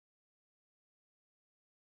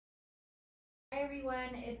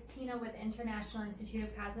everyone, it's Tina with International Institute of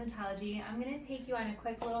Cosmetology. I'm going to take you on a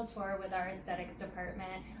quick little tour with our aesthetics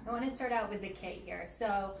department. I want to start out with the kit here.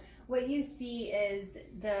 So what you see is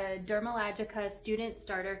the Dermalogica Student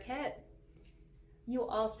Starter Kit. You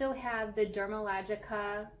also have the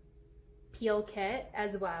Dermalogica Peel Kit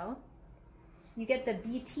as well. You get the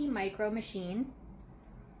BT Micro Machine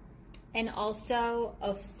and also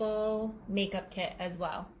a full makeup kit as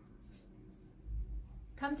well.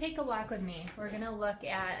 Come take a walk with me. We're going to look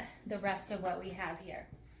at the rest of what we have here.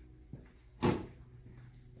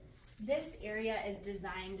 This area is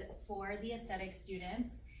designed for the aesthetic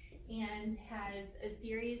students and has a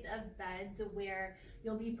series of beds where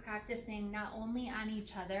you'll be practicing not only on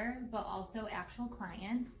each other, but also actual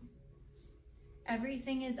clients.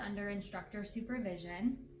 Everything is under instructor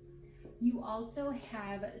supervision. You also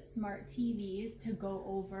have smart TVs to go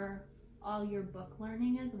over all your book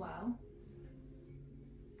learning as well.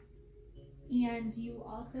 And you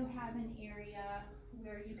also have an area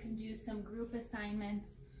where you can do some group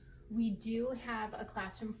assignments. We do have a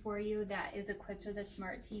classroom for you that is equipped with a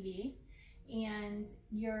smart TV, and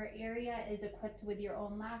your area is equipped with your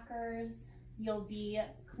own lockers. You'll be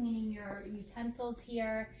cleaning your utensils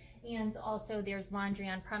here, and also there's laundry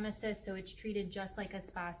on premises, so it's treated just like a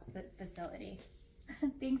spa facility.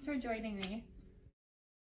 Thanks for joining me.